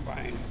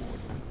Combine portal.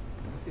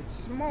 It's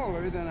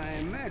smaller than I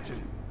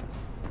imagined.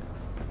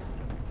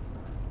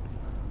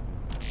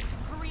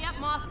 Hurry up,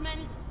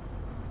 Mossman!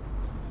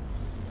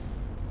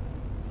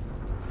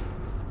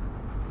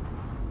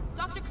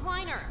 Dr.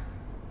 Kleiner!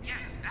 Yes,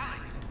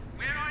 Alyx.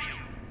 Where are you?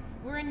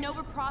 We're in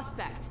Nova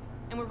Prospekt,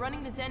 and we're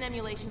running the Zen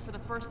emulation for the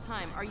first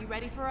time. Are you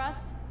ready for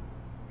us?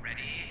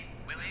 Ready,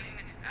 willing,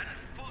 and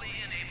fully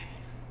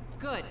enabled.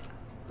 Good.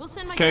 We'll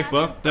send my Okay, dad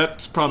well, to the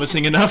that's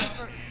promising enough.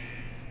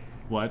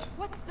 What?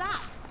 What's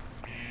that?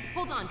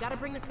 Hold on, gotta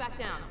bring this back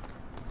down.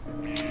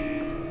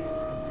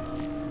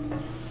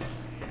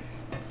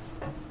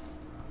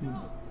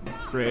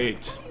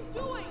 Great.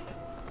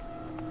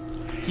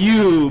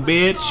 You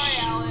bitch.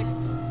 Sorry,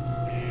 Alyx.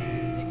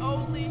 It's the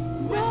only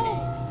way.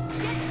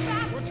 Get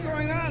back. What's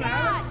going on,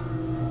 Alex?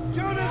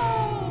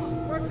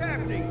 Jonas! What's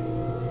happening?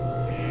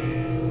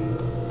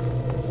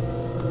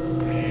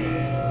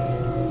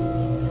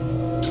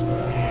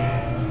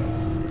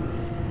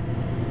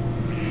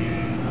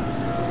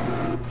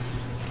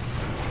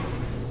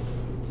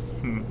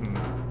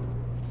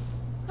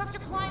 Dr.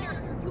 Kleiner,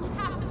 you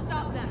have to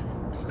stop them.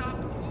 Stop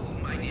who,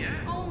 my dear?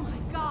 Oh my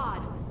god.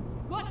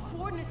 What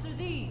coordinates are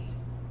these?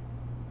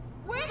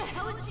 Where the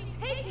hell did she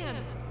take him?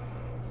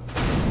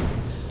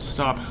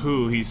 Stop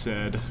who, he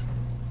said.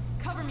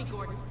 Cover me,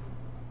 Gordon.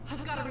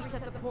 I've got to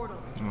reset the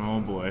portal. Oh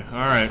boy.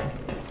 Alright.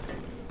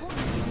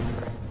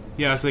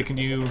 Yeah, so can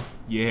you...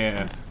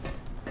 Yeah.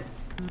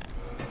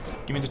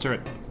 Give me the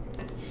turret.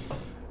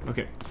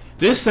 Okay.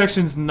 This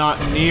section's not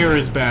near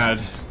as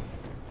bad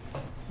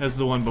as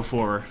the one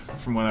before,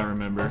 from what I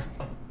remember.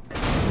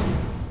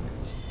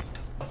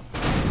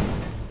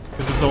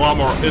 Because it's a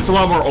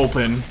lot more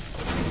open.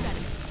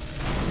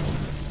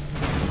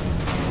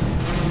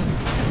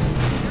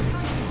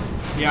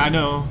 Yeah, I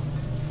know.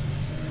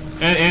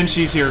 And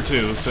she's here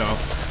too, so.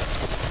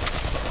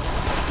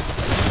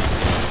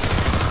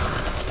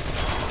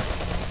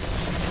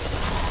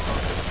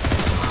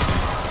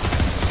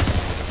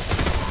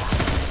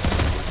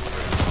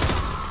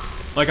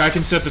 Like, I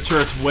can set the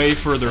turrets way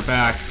further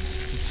back,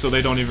 so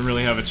they don't even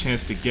really have a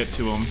chance to get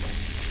to them.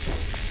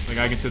 Like,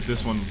 I can set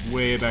this one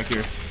way back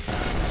here.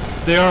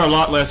 They are a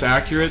lot less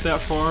accurate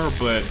that far,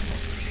 but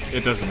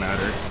it doesn't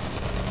matter.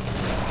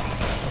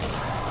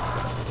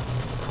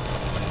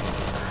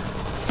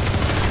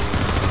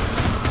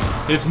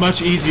 It's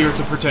much easier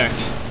to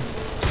protect.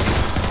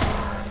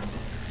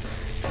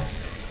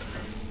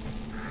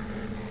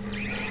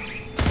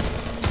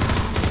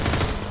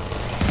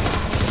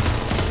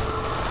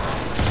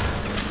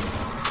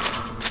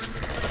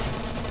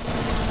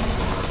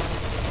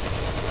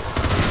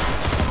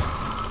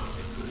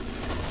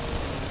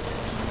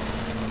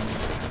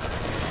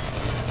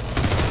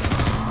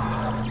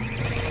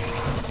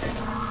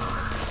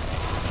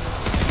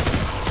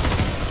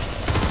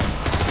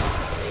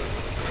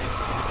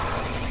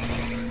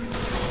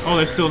 Oh,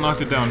 they still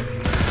knocked it down.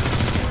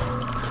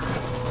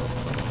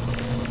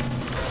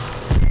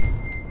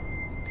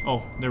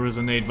 Oh, there was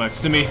a nade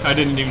next to me. I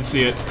didn't even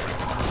see it.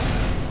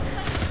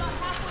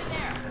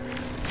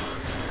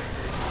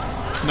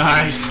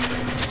 Nice.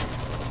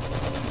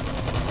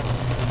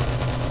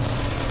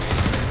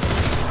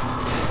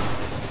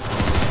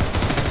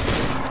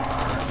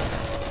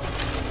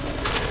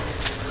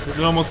 Is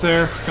it almost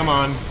there? Come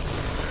on.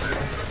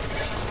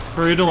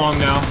 Hurry it along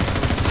now.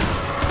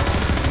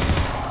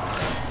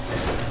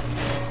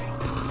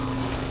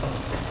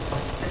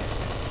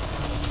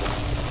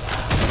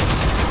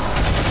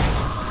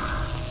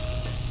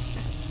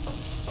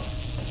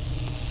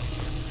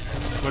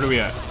 Where are we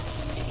at?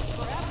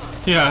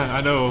 Yeah,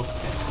 I know.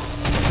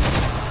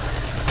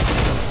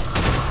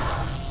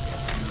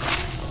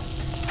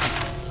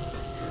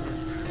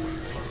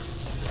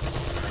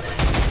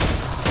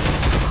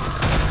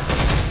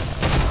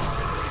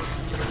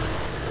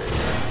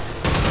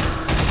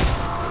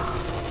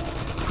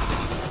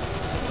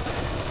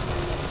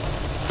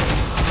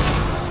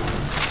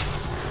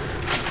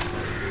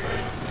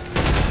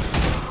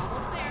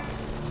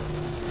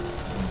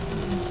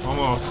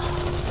 Almost.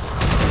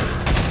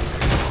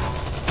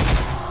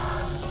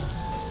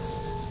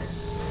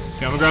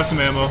 Okay, I'm gonna grab some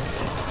ammo.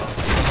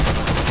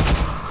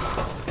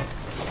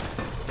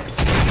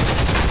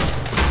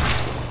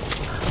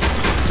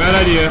 Bad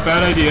idea,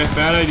 bad idea,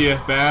 bad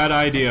idea, bad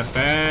idea,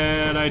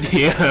 bad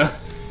idea.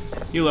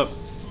 Heal up.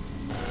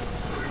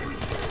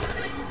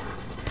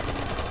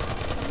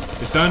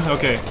 It's done?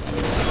 Okay.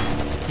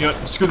 You know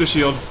what? Screw the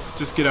shield.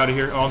 Just get out of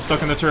here. Oh, I'm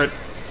stuck in the turret.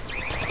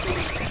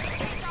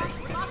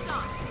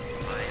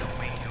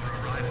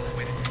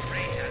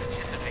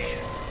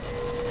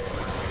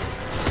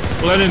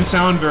 Well, that didn't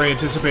sound very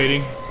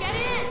anticipating. Get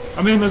in!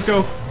 I'm in, let's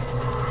go.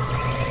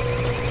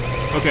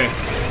 Okay.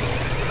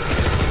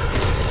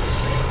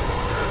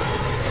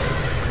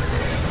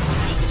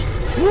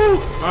 Woo!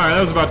 Alright,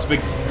 that was about to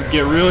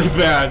get really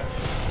bad.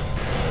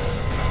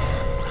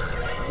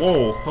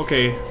 Whoa,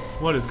 okay.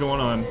 What is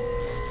going on?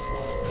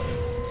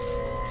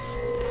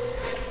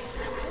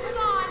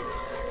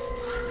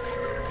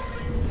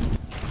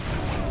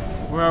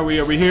 Where are we?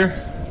 Are we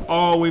here?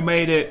 Oh, we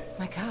made it.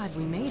 My God,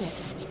 we made it.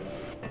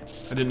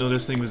 I didn't know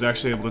this thing was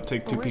actually able to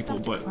take two Where's people,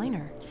 Dr. but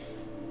Kleiner?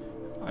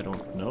 I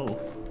don't know.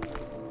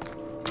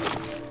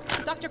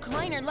 Dr.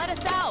 Kleiner, let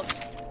us out!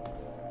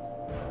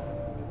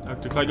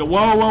 Dr. Kleiner,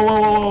 whoa, whoa,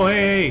 whoa, whoa, whoa,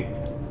 hey, hey!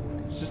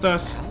 It's just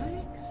us.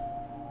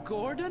 Alyx?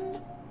 Gordon?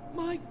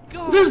 My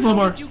God, This is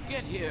Lamar. how did you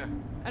get here?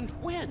 And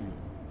when?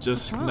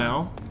 Just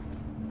now?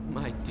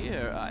 My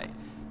dear,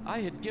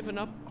 I had given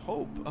up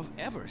hope of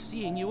ever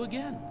seeing you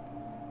again.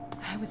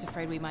 I was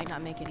afraid we might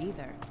not make it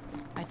either.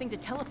 I think the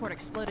teleport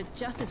exploded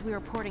just as we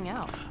were porting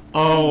out.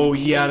 Oh,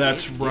 yeah,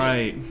 that's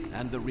right.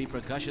 And the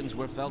repercussions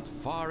were felt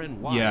far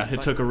and wide. Yeah,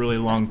 it took a really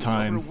long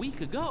time. Over a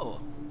week ago.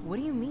 What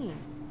do you mean?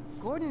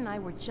 Gordon and I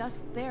were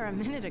just there a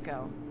minute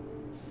ago.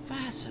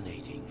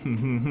 Fascinating.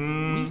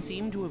 We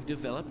seem to have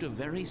developed a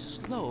very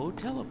slow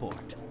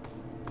teleport.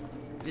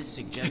 This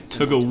suggests it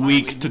took a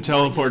week to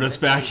teleport us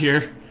back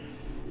here.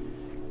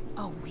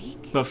 A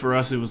week? But for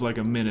us, it was like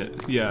a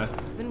minute. Yeah.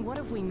 Then what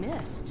have we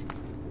missed?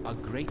 A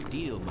great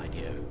deal, my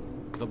dear.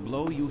 The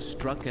blow you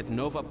struck at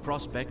Nova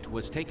Prospekt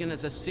was taken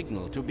as a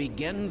signal to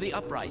begin the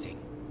uprising.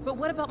 But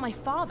what about my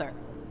father?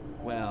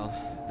 Well,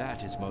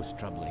 that is most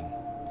troubling.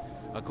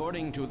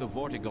 According to the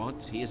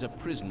Vortigaunts, he is a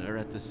prisoner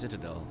at the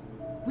Citadel.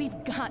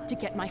 We've got to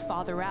get my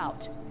father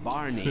out.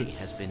 Barney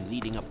has been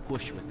leading a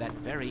push with that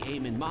very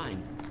aim in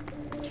mind.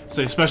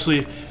 So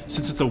especially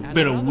since it's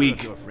been a week.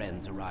 Of your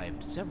friends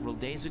arrived several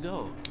days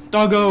ago.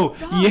 Doggo!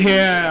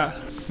 Yeah!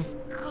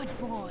 Good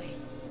boy.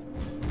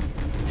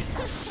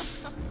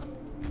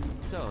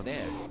 So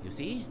there, you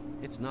see?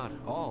 It's not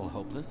all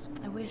hopeless.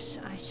 I wish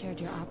I shared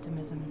your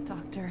optimism,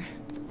 Doctor.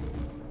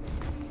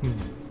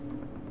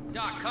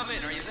 Doc, come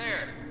in. Are you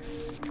there?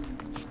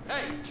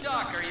 Hey,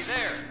 Doc, are you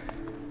there?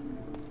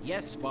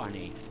 Yes,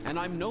 Barney. And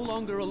I'm no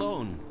longer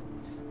alone.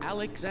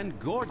 Alyx and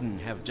Gordon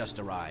have just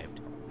arrived.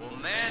 Well,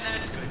 man,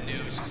 that's good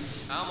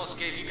news. I almost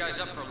gave you guys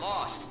up for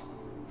lost.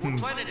 We're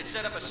planning to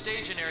set up a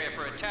staging area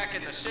for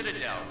attacking the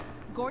Citadel.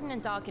 Gordon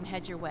and Doc can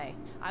head your way.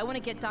 I want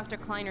to get Dr.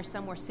 Kleiner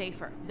somewhere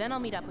safer. Then I'll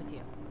meet up with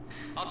you.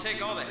 I'll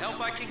take all the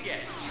help I can get.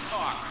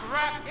 Aw,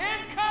 crap!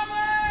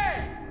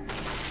 Incoming!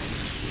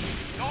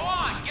 Go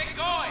on, get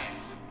going!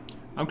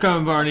 I'm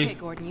coming, Barney. Okay,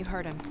 Gordon, you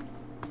heard him.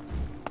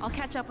 I'll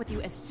catch up with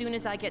you as soon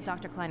as I get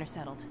Dr. Kleiner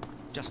settled.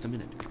 Just a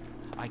minute.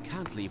 I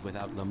can't leave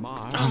without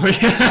Lamar. Oh,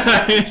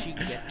 yeah. She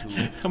get to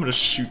it. I'm gonna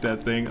shoot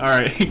that thing.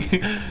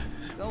 Alright.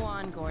 Go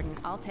on, Gordon.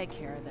 I'll take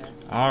care of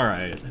this.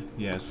 Alright.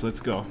 Yes, let's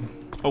go.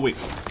 Oh, wait.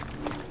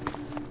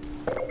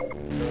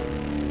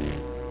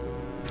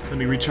 Let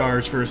me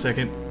recharge for a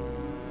second.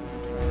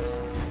 Take care of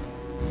yourself.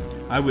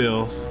 I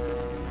will.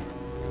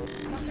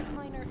 Dr.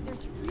 Kleiner,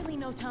 there's really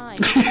no time.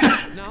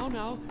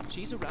 No,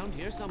 she's around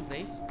here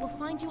someplace. We'll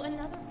find you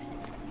another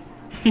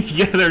pet.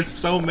 Yeah, there's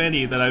so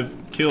many that I've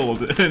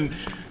killed. And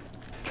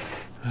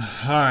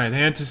alright,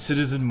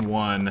 Anti-Citizen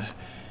 1.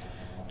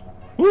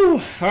 Woo!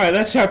 Alright,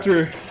 that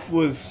chapter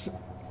was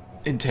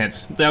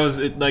intense. That was,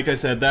 like I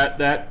said,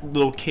 that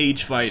little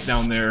cage fight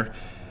down there.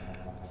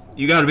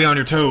 You gotta be on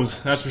your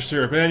toes, that's for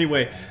sure. But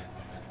anyway,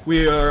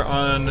 we are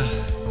on,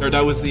 or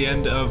that was the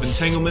end of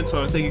Entanglement, so I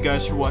want to thank you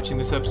guys for watching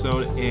this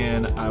episode,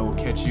 and I will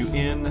catch you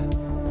in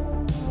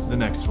the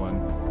next one.